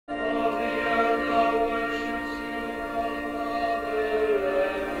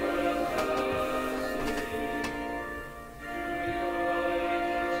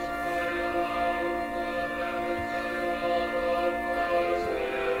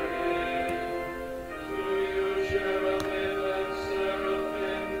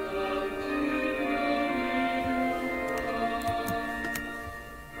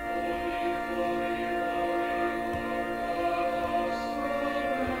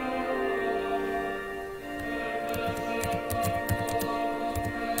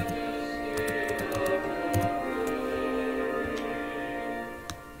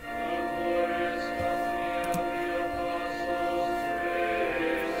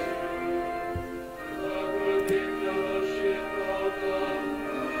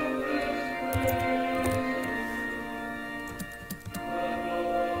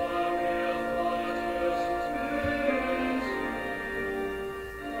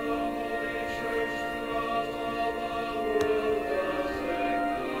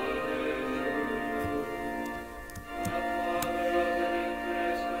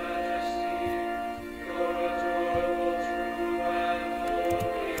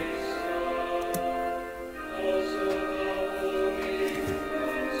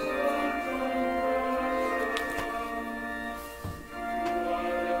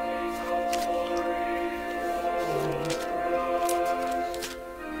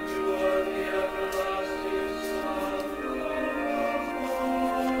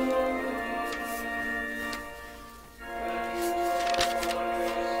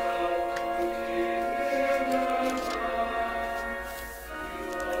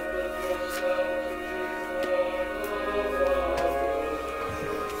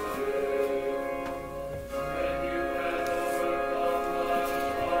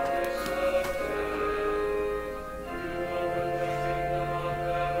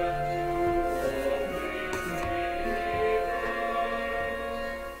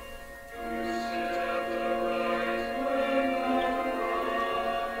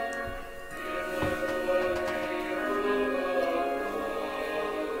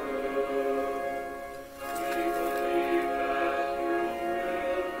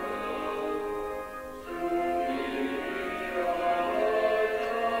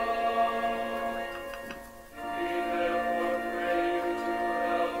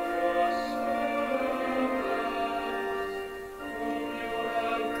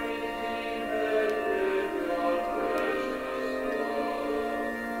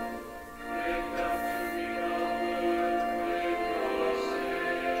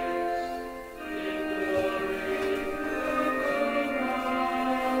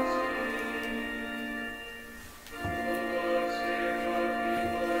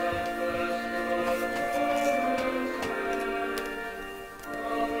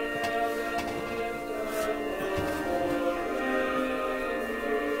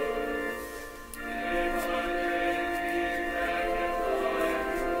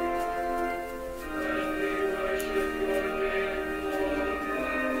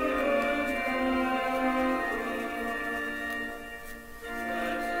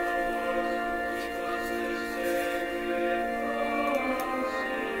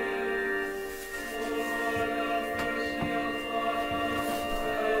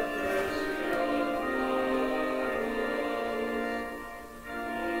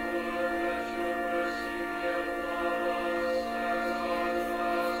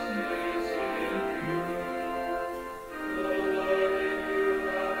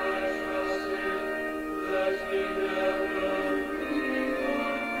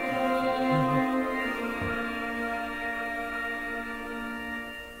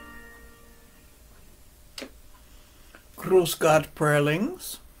Grüß Gott,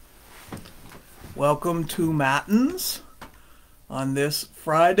 Prayerlings. Welcome to Matins on this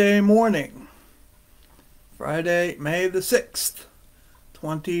Friday morning. Friday, May the 6th,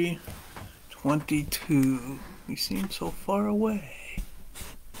 2022. You seem so far away.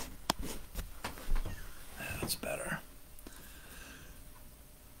 That's better.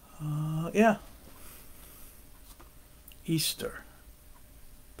 Yeah. Easter.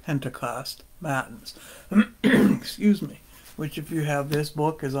 Pentecost Matins. Excuse me. Which, if you have this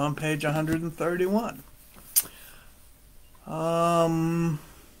book, is on page 131. I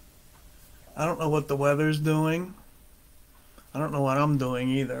don't know what the weather's doing. I don't know what I'm doing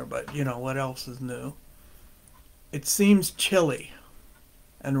either, but you know, what else is new? It seems chilly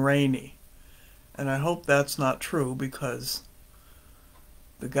and rainy. And I hope that's not true, because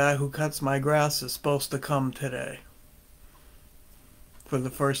the guy who cuts my grass is supposed to come today for the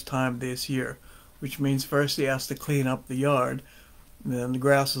first time this year, which means first he has to clean up the yard, and then the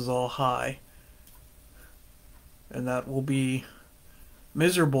grass is all high, and that will be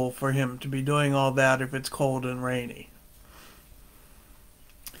miserable for him to be doing all that if it's cold and rainy.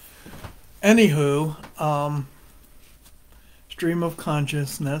 Anywho, stream of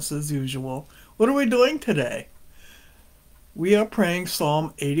consciousness as usual. What are we doing today? We are praying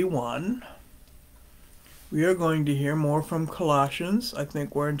Psalm 81. We are going to hear more from Colossians. I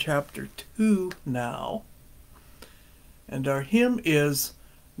think we're in chapter 2 now. And our hymn is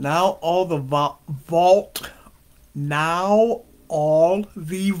Now All the Vault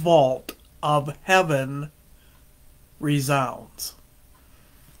of Heaven Resounds.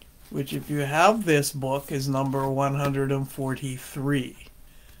 Which, if you have this book, is number 143.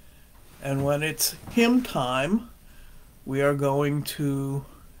 And when it's hymn time, we are going to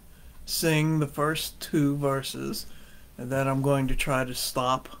sing the first 2 verses, and then I'm going to try to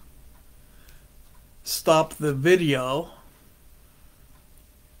stop the video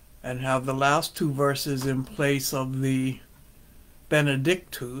and have the last 2 verses in place of the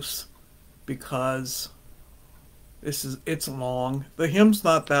Benedictus, because it's long. The hymn's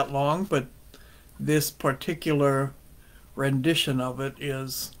not that long, but this particular rendition of it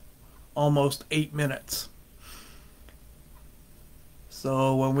is almost 8 minutes.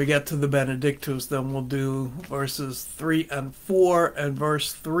 So when we get to the Benedictus, then we'll do verses 3 and 4, and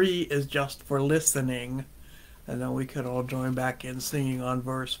verse 3 is just for listening, and then we can all join back in singing on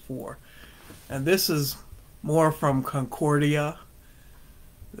verse 4. And this is more from Concordia,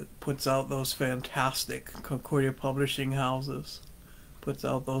 that puts out those fantastic, Concordia Publishing Houses, puts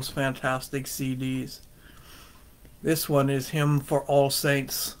out those fantastic CDs. This one is Hymn for All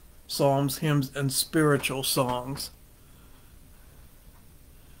Saints, Psalms, Hymns, and Spiritual Songs.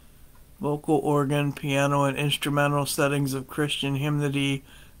 Vocal, organ, piano, and instrumental settings of Christian hymnody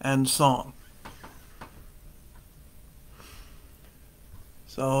and song.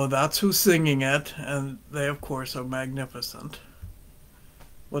 So that's who's singing it, and they, of course, are magnificent.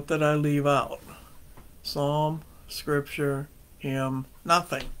 What did I leave out? Psalm, scripture, hymn,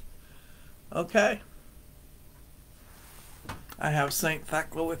 nothing. Okay. I have St.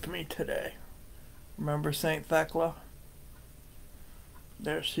 Thecla with me today. Remember St. Thecla?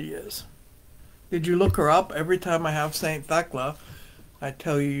 There she is. Did you look her up? Every time I have St. Thecla, I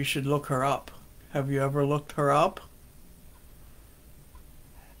tell you should look her up. Have you ever looked her up?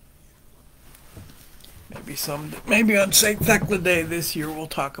 Maybe on St. Thecla Day this year we'll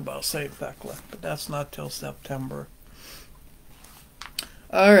talk about St. Thecla, but that's not till September.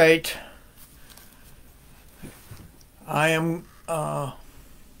 All right. I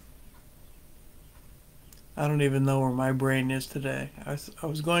don't even know where my brain is today. I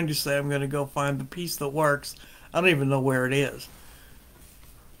was going to say I'm going to go find the piece that works. I don't even know where it is.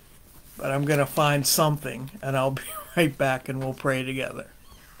 But I'm going to find something, and I'll be right back, and we'll pray together.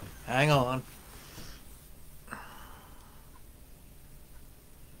 Hang on.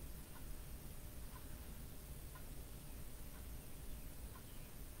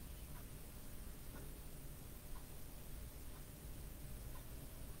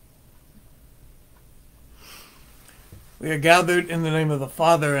 We are gathered in the name of the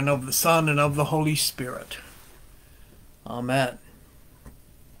Father, and of the Son, and of the Holy Spirit. Amen.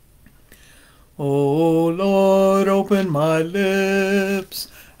 O Lord, open my lips,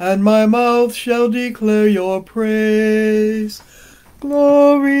 and my mouth shall declare your praise.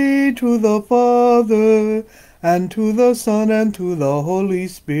 Glory to the Father, and to the Son, and to the Holy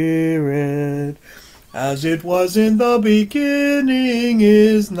Spirit, as it was in the beginning,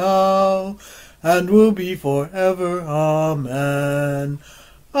 is now, and will be forever. Amen.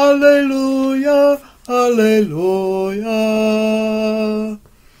 Alleluia, alleluia.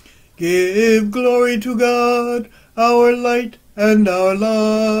 Give glory to God, our light and our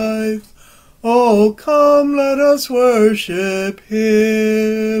life. Oh, come, let us worship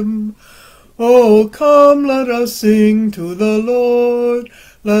him. Oh, come, let us sing to the Lord.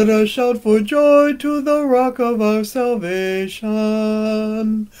 Let us shout for joy to the rock of our salvation.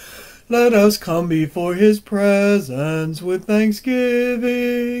 Let us come before his presence with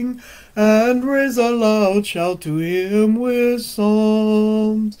thanksgiving, and raise a loud shout to him with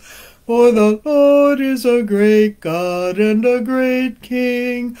psalms. For the Lord is a great God and a great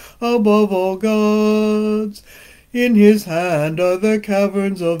King above all gods. In his hand are the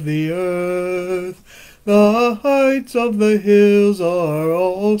caverns of the earth. The heights of the hills are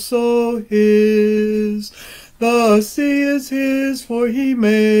also his. The sea is his, for he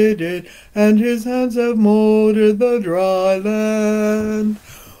made it, and his hands have molded the dry land.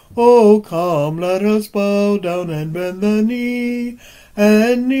 Oh, come, let us bow down and bend the knee,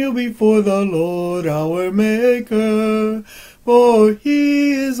 and kneel before the Lord our Maker. For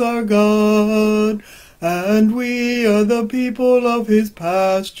he is our God, and we are the people of his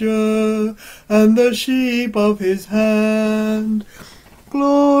pasture, and the sheep of his hand.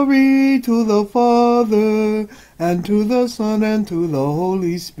 Glory to the Father, and to the Son, and to the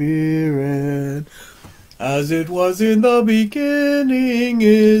Holy Spirit, as it was in the beginning,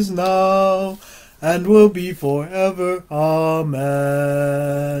 is now, and will be forever. Amen.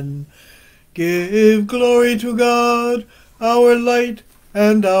 Give glory to God, our light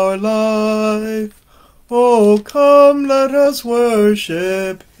and our life. Oh, come, let us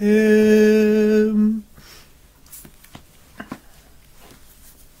worship him.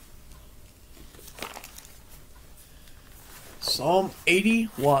 Psalm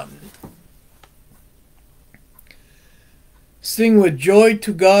 81. Sing with joy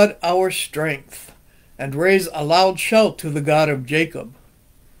to God our strength, and raise a loud shout to the God of Jacob.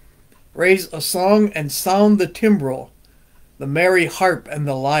 Raise a song and sound the timbrel, the merry harp and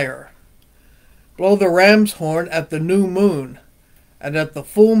the lyre. Blow the ram's horn at the new moon, and at the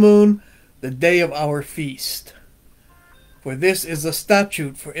full moon, the day of our feast. For this is a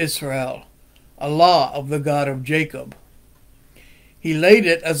statute for Israel, a law of the God of Jacob. He laid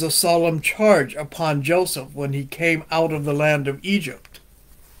it as a solemn charge upon Joseph when he came out of the land of Egypt.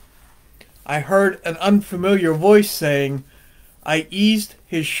 I heard an unfamiliar voice saying, I eased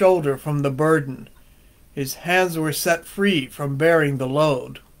his shoulder from the burden. His hands were set free from bearing the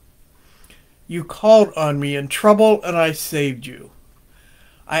load. You called on me in trouble, and I saved you.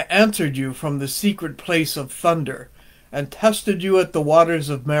 I answered you from the secret place of thunder, and tested you at the waters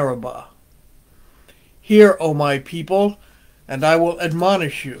of Meribah. Hear, O my people, and I will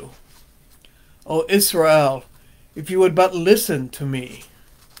admonish you. O Israel, if you would but listen to me.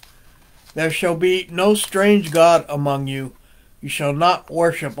 There shall be no strange god among you. You shall not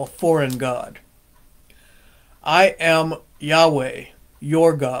worship a foreign god. I am Yahweh,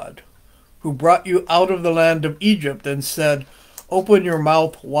 your God, who brought you out of the land of Egypt and said, Open your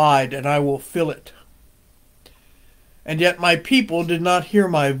mouth wide, and I will fill it. And yet my people did not hear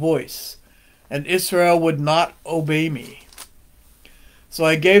my voice, and Israel would not obey me. So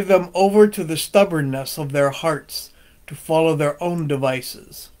I gave them over to the stubbornness of their hearts, to follow their own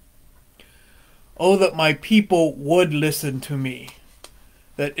devices. Oh, that my people would listen to me,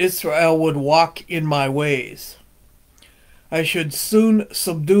 that Israel would walk in my ways. I should soon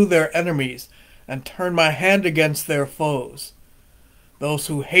subdue their enemies and turn my hand against their foes. Those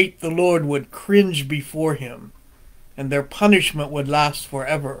who hate the Lord would cringe before him, and their punishment would last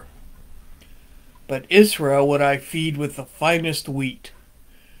forever. But Israel would I feed with the finest wheat,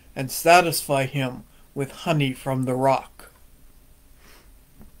 and satisfy him with honey from the rock.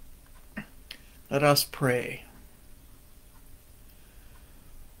 Let us pray.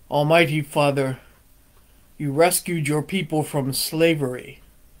 Almighty Father, you rescued your people from slavery,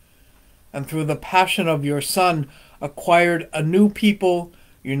 and through the passion of your Son acquired a new people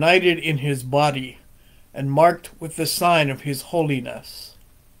united in his body and marked with the sign of his holiness.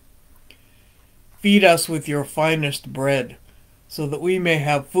 Feed us with your finest bread, so that we may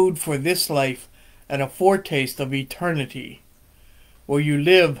have food for this life and a foretaste of eternity, where you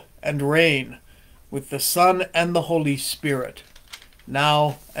live and reign with the Son and the Holy Spirit,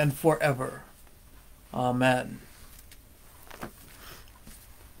 now and forever. Amen.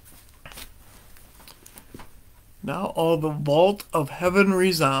 Now all the vault of heaven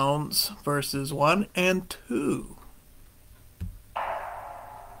resounds, verses 1 and 2.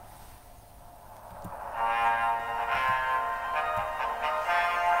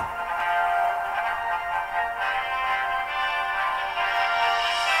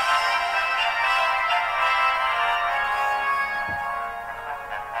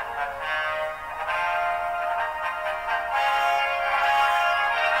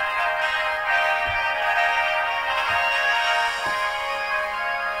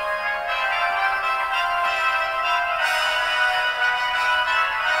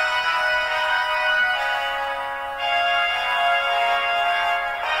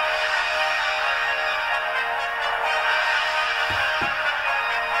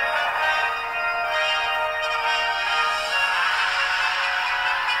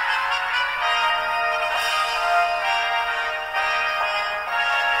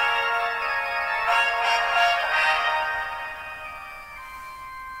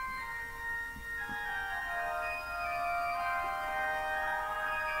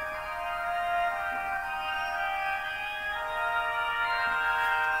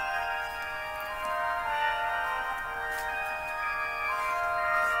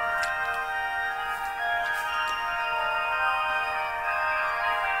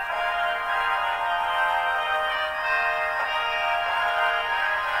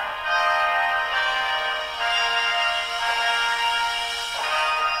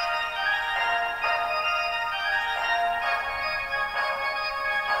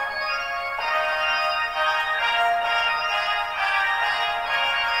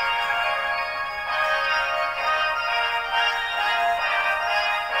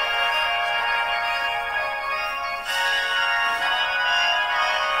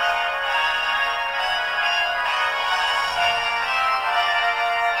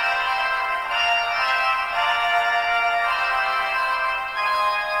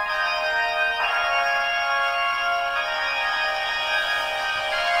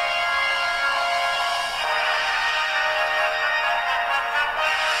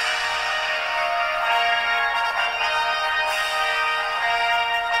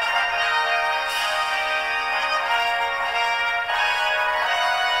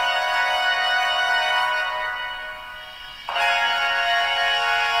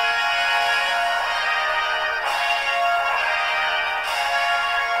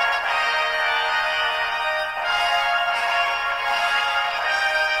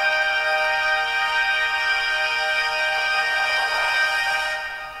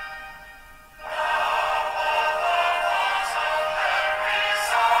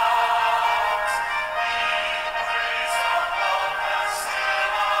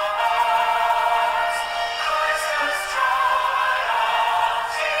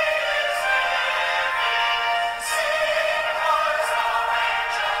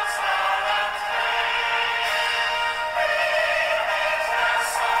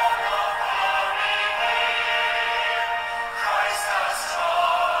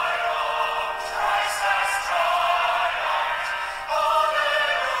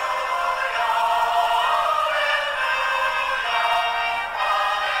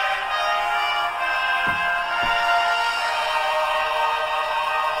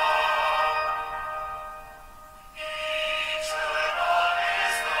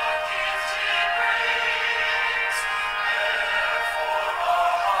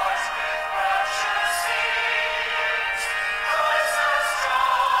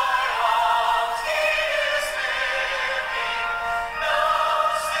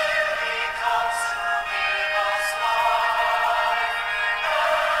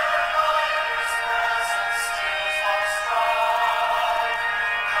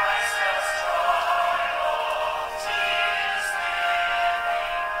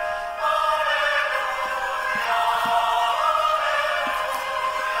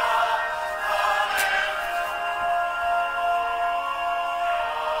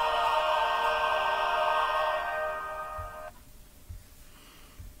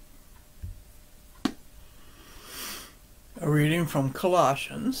 reading from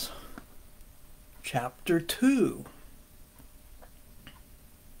Colossians chapter 2.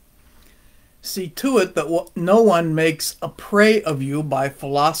 See to it that no one makes a prey of you by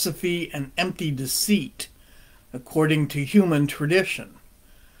philosophy and empty deceit, according to human tradition,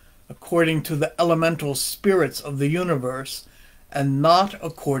 according to the elemental spirits of the universe, and not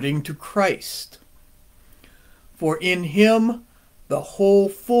according to Christ. For in him the whole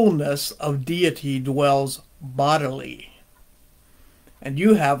fullness of deity dwells bodily, and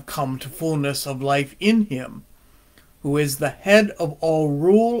you have come to fullness of life in him, who is the head of all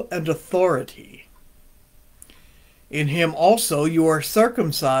rule and authority. In him also you are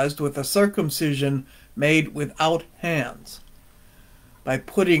circumcised with a circumcision made without hands, by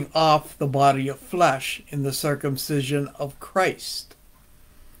putting off the body of flesh in the circumcision of Christ.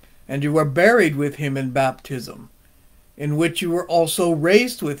 And you were buried with him in baptism, in which you were also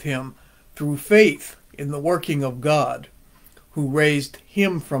raised with him through faith in the working of God, who raised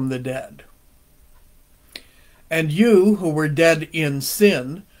him from the dead. And you, who were dead in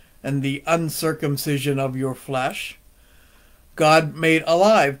sin and the uncircumcision of your flesh, God made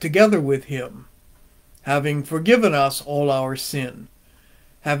alive together with him, having forgiven us all our sin,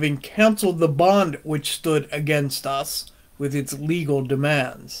 having canceled the bond which stood against us with its legal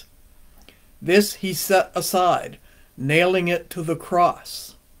demands. This he set aside, nailing it to the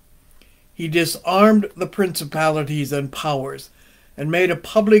cross. He disarmed the principalities and powers, and made a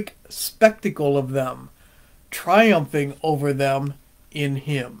public spectacle of them, triumphing over them in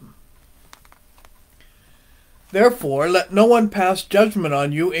him. Therefore, let no one pass judgment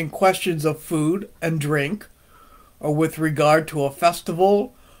on you in questions of food and drink, or with regard to a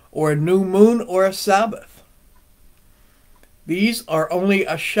festival, or a new moon, or a Sabbath. These are only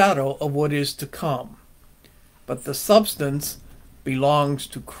a shadow of what is to come, but the substance belongs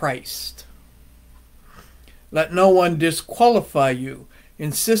to Christ. Let no one disqualify you,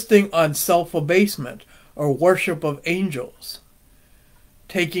 insisting on self-abasement or worship of angels,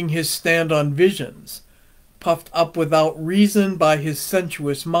 taking his stand on visions, puffed up without reason by his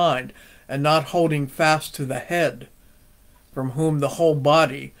sensuous mind, and not holding fast to the head, from whom the whole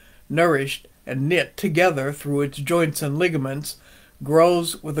body, nourished and knit together through its joints and ligaments,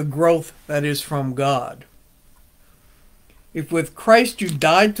 grows with a growth that is from God. If with Christ you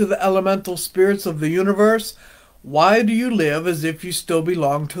died to the elemental spirits of the universe, why do you live as if you still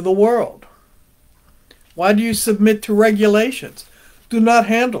belong to the world? Why do you submit to regulations? Do not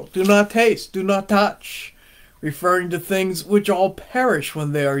handle, do not taste, do not touch, referring to things which all perish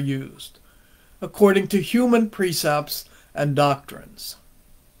when they are used, according to human precepts and doctrines.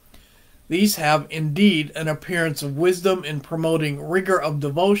 These have indeed an appearance of wisdom in promoting rigor of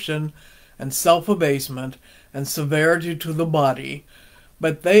devotion and self-abasement and severity to the body,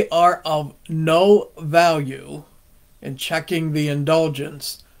 but they are of no value in checking the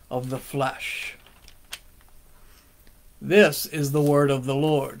indulgence of the flesh. This is the word of the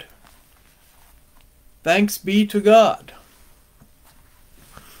Lord. Thanks be to God.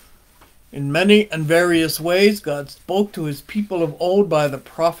 In many and various ways, God spoke to his people of old by the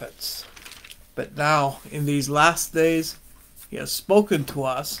prophets. But now, in these last days, he has spoken to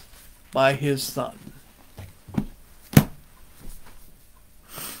us by his Son.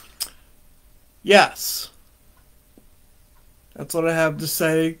 Yes, that's what I have to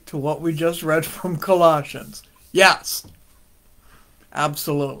say to what we just read from Colossians. Yes,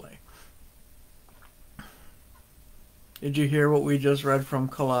 absolutely. Did you hear what we just read from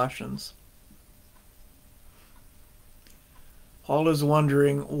Colossians? Paul is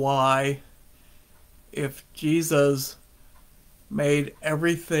wondering why, if Jesus made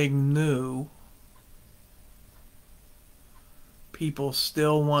everything new, people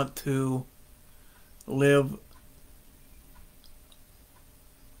still want to live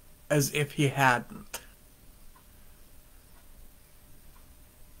as if he hadn't.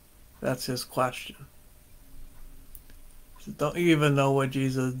 That's his question. So don't you even know what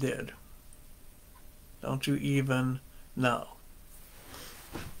Jesus did? Don't you even know?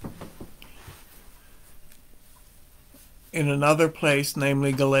 In another place,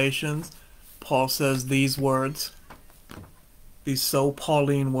 namely Galatians, Paul says these words, these so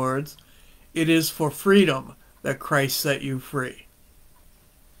Pauline words, "It is for freedom that Christ set you free."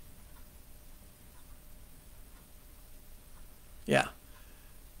 Yeah.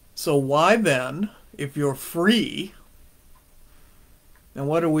 So why then, if you're free, then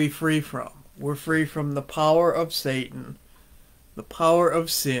what are we free from? We're free from the power of Satan, the power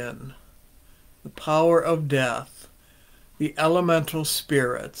of sin, the power of death, the elemental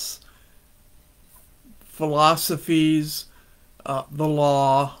spirits, philosophies, the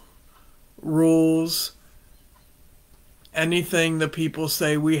law, rules, anything that people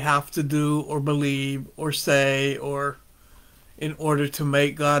say we have to do or believe or say or in order to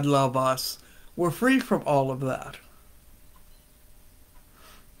make God love us. We're free from all of that.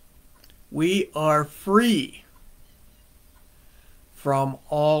 We are free from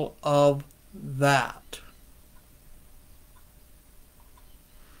all of that.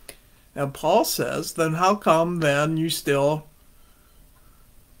 And Paul says, then how come then you still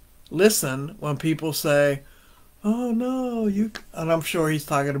listen when people say, oh no, you, and I'm sure he's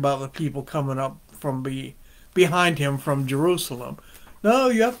talking about the people coming up from behind him from Jerusalem. No,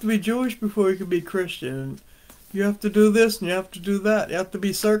 you have to be Jewish before you can be Christian. You have to do this and you have to do that. You have to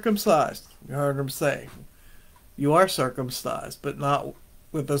be circumcised. You heard him say, you are circumcised, but not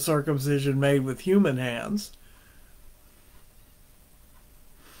with a circumcision made with human hands.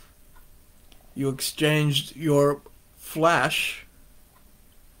 You exchanged your flesh.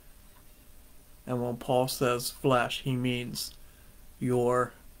 And when Paul says flesh, he means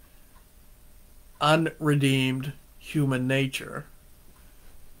your unredeemed human nature.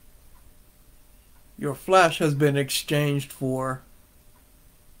 Your flesh has been exchanged for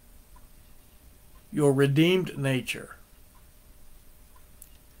your redeemed nature.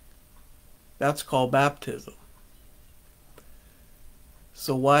 That's called baptism.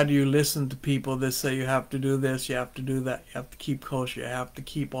 So why do you listen to people that say you have to do this, you have to do that, you have to keep kosher, you have to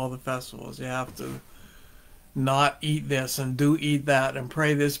keep all the festivals, you have to not eat this and do eat that and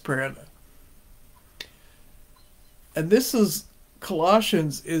pray this prayer? And this is,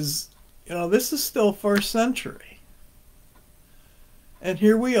 Colossians is, this is still first century. And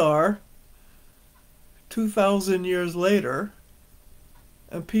here we are, 2,000 years later,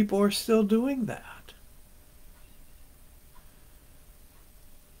 and people are still doing that.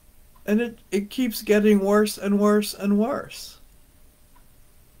 And it keeps getting worse and worse and worse.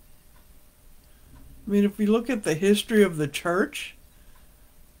 I mean, if we look at the history of the church,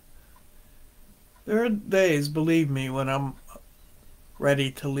 there are days, believe me, when I'm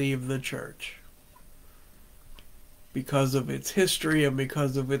ready to leave the church because of its history and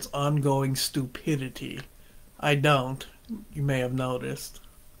because of its ongoing stupidity. I don't. You may have noticed.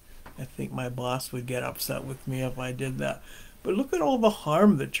 I think my boss would get upset with me if I did that. But look at all the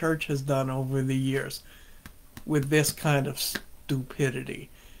harm the church has done over the years with this kind of stupidity.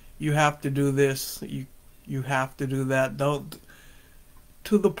 You have to do this, you have to do that. Don't,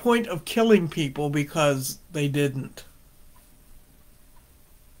 to the point of killing people because they didn't.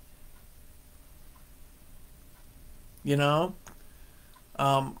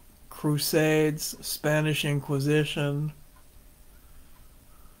 Crusades, Spanish Inquisition.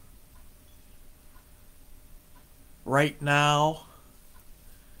 Right now,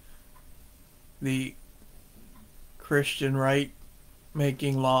 the Christian right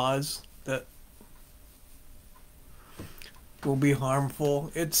making laws that will be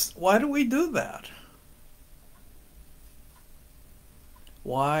harmful. Why do we do that?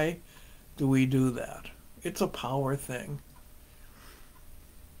 Why do we do that? It's a power thing.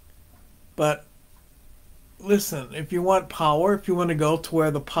 But listen, if you want power, if you want to go to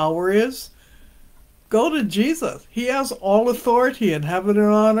where the power is, go to Jesus. He has all authority in heaven and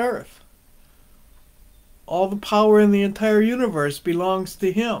on earth. All the power in the entire universe belongs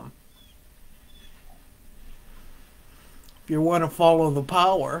to him. If you want to follow the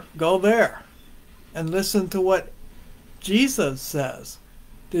power, go there and listen to what Jesus says.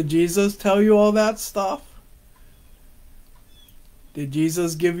 Did Jesus tell you all that stuff? Did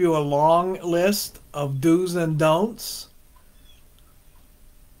Jesus give you a long list of do's and don'ts?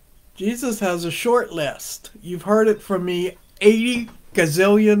 Jesus has a short list. You've heard it from me 80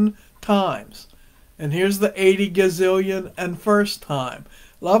 gazillion times. And here's the 80 gazillion and first time.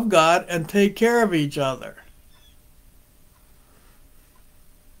 Love God and take care of each other.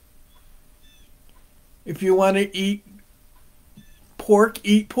 If you want to eat pork,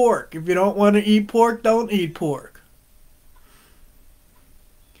 eat pork. If you don't want to eat pork, don't eat pork.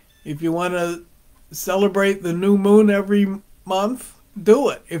 If you want to celebrate the new moon every month, do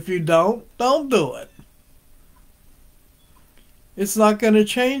it. If you don't do it. It's not going to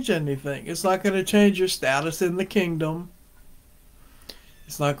change anything. It's not going to change your status in the kingdom.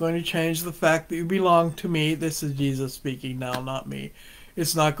 It's not going to change the fact that you belong to me. This is Jesus speaking now, not me.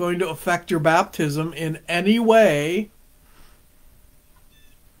 It's not going to affect your baptism in any way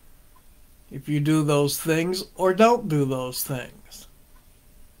if you do those things or don't do those things.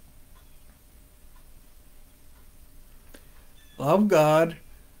 Love God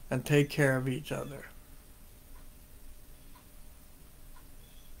and take care of each other.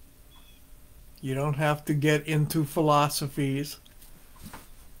 You don't have to get into philosophies.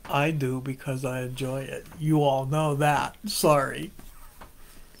 I do because I enjoy it. You all know that. Sorry.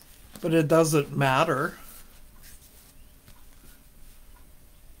 But it doesn't matter.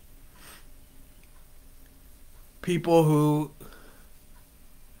 People who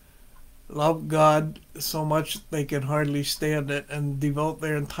love God so much they can hardly stand it and devote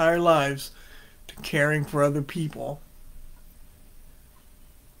their entire lives to caring for other people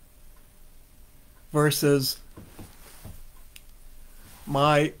versus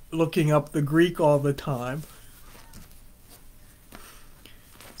my looking up the Greek all the time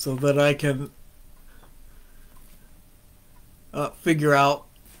so that I can figure out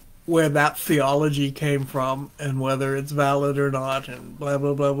where that theology came from and whether it's valid or not and blah,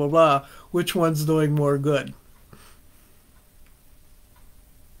 blah, blah, blah, blah. Which one's doing more good?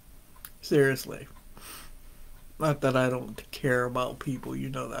 Seriously. Not that I don't care about people. You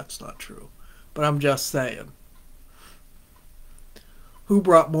know that's not true. But I'm just saying. Who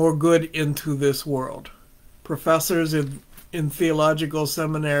brought more good into this world? Professors in theological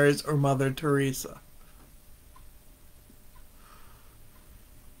seminaries or Mother Teresa?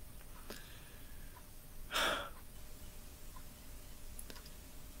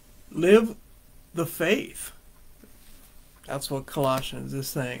 Live the faith. That's what Colossians is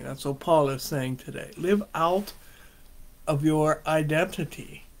saying. That's what Paul is saying today. Live out of your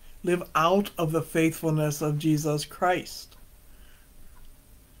identity. Live out of the faithfulness of Jesus Christ.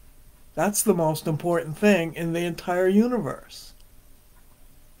 That's the most important thing in the entire universe.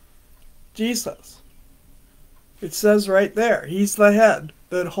 Jesus. It says right there, he's the head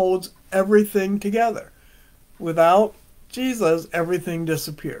that holds everything together. Without Jesus, everything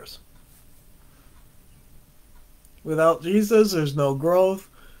disappears. Without Jesus, there's no growth.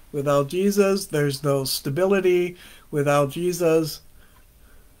 Without Jesus, there's no stability. Without Jesus,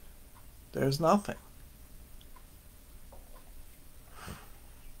 there's nothing.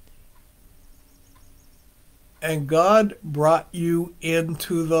 And God brought you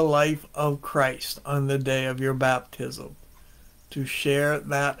into the life of Christ on the day of your baptism to share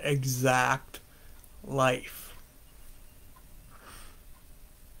that exact life.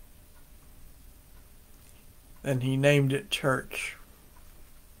 And he named it church.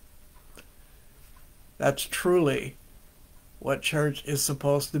 That's truly what church is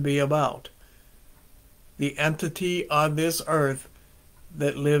supposed to be about. The entity on this earth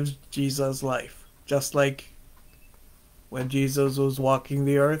that lives Jesus' life. Just like when Jesus was walking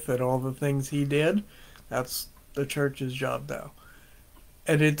the earth and all the things he did, that's the church's job now.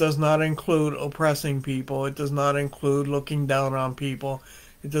 And it does not include oppressing people. It does not include looking down on people.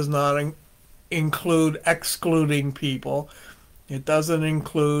 It does not include excluding people. It doesn't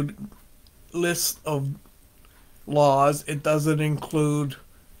include lists of laws. It doesn't include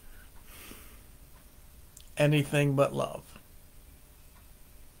anything but love.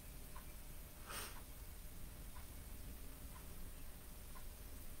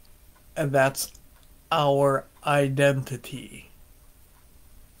 And that's our identity.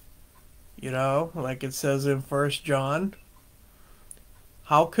 You know, like it says in 1 John,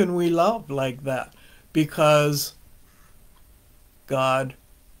 how can we love like that? Because God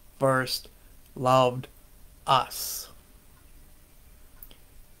first loved us.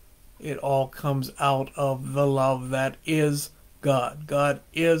 It all comes out of the love that is God. God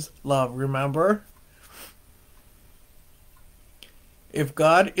is love, remember? If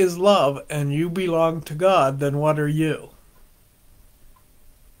God is love and you belong to God, then what are you?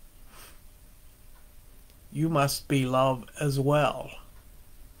 You must be love as well.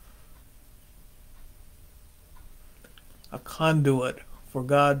 A conduit for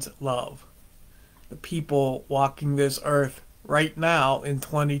God's love. The people walking this earth right now in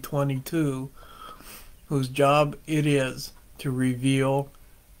 2022, whose job it is to reveal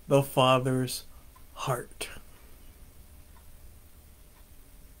the Father's heart.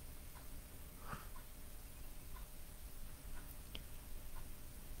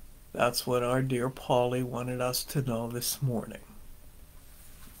 That's what our dear Polly wanted us to know this morning.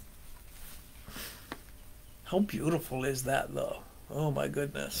 How beautiful is that, though? Oh my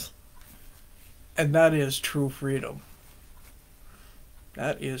goodness. And that is true freedom.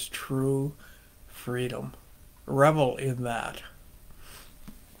 That is true freedom. Revel in that.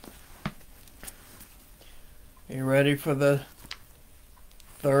 Are you ready for the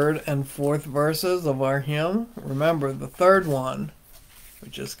third and fourth verses of our hymn? Remember, the third one,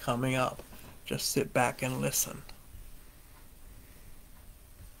 which is coming up. Just sit back and listen.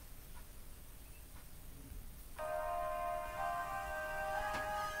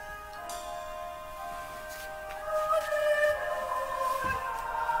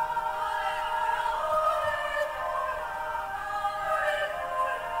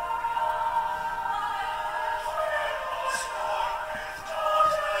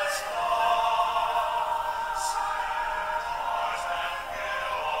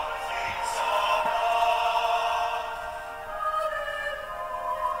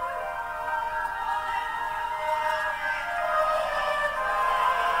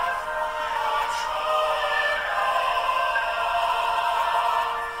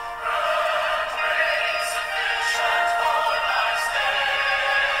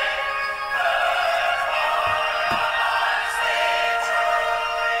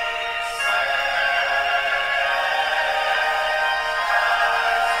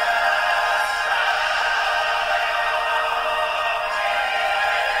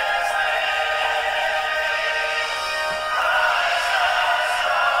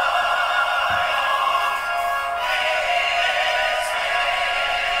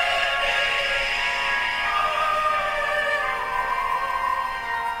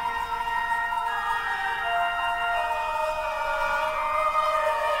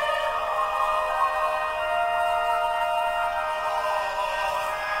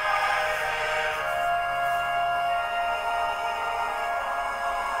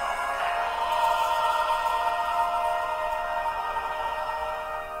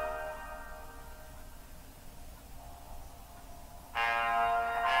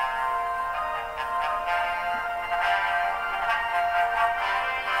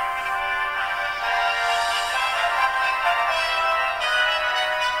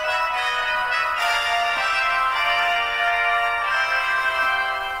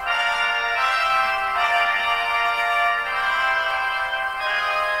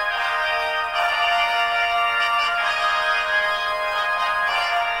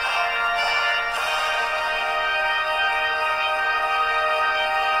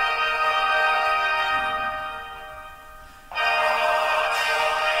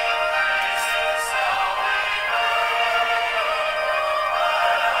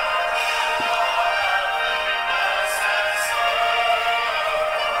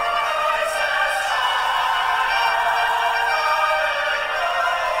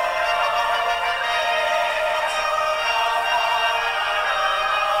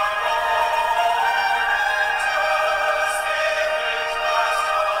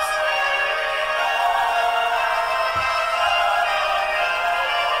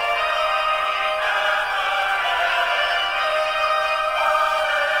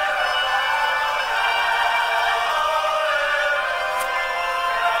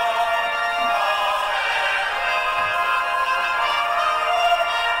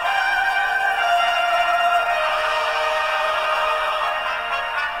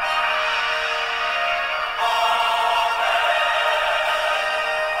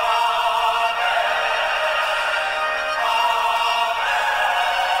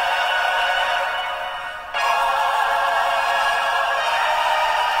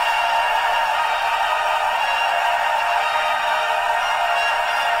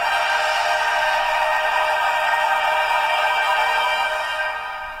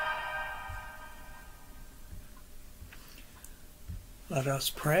 Let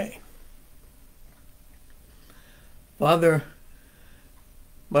us pray. Father,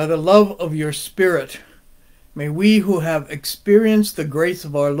 by the love of your Spirit, may we who have experienced the grace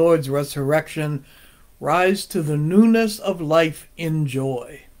of our Lord's resurrection rise to the newness of life in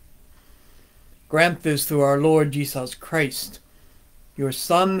joy. Grant this through our Lord Jesus Christ, your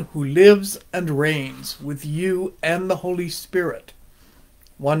Son, who lives and reigns with you and the Holy Spirit,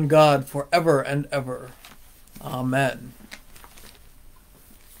 one God, forever and ever. Amen.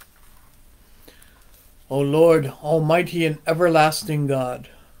 O Lord, almighty and everlasting God,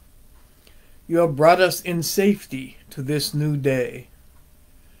 you have brought us in safety to this new day.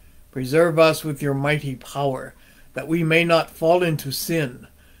 Preserve us with your mighty power, that we may not fall into sin,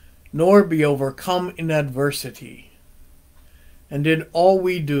 nor be overcome in adversity. And in all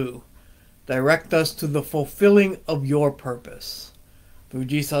we do, direct us to the fulfilling of your purpose. Through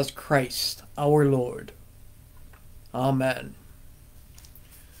Jesus Christ, our Lord. Amen.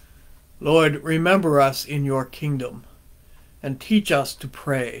 Lord, remember us in your kingdom, and teach us to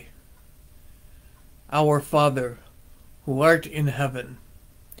pray. Our Father, who art in heaven,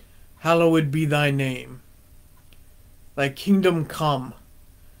 hallowed be thy name. Thy kingdom come,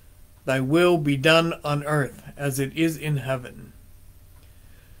 thy will be done on earth as it is in heaven.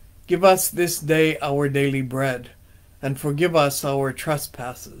 Give us this day our daily bread, and forgive us our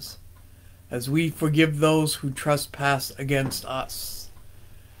trespasses, as we forgive those who trespass against us.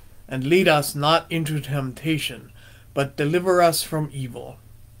 And lead us not into temptation, but deliver us from evil.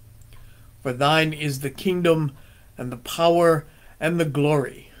 For thine is the kingdom, and the power, and the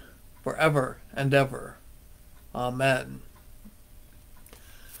glory, forever and ever. Amen.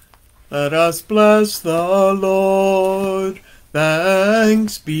 Let us bless the Lord.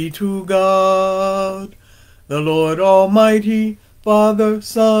 Thanks be to God. The Lord Almighty, Father,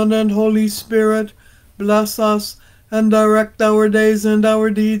 Son, and Holy Spirit, bless us and direct our days and our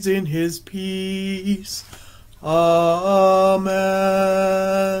deeds in his peace. Amen.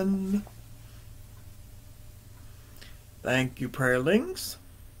 Thank you, prayerlings.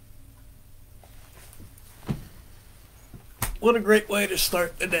 What a great way to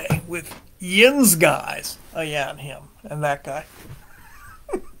start the day with Yin's guys. Oh yeah, and him and that guy.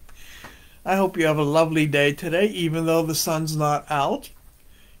 I hope you have a lovely day today, even though the sun's not out.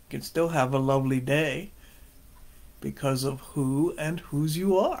 You can still have a lovely day because of who and whose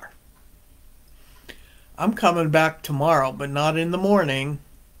you are. I'm coming back tomorrow, but not in the morning,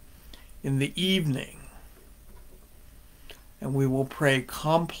 in the evening. And we will pray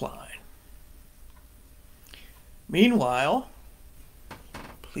Compline. Meanwhile,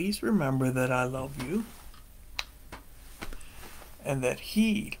 please remember that I love you and that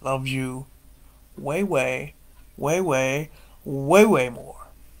he loves you way, way, way, way, way, way more.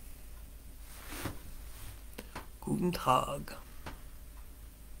 Guten Tag.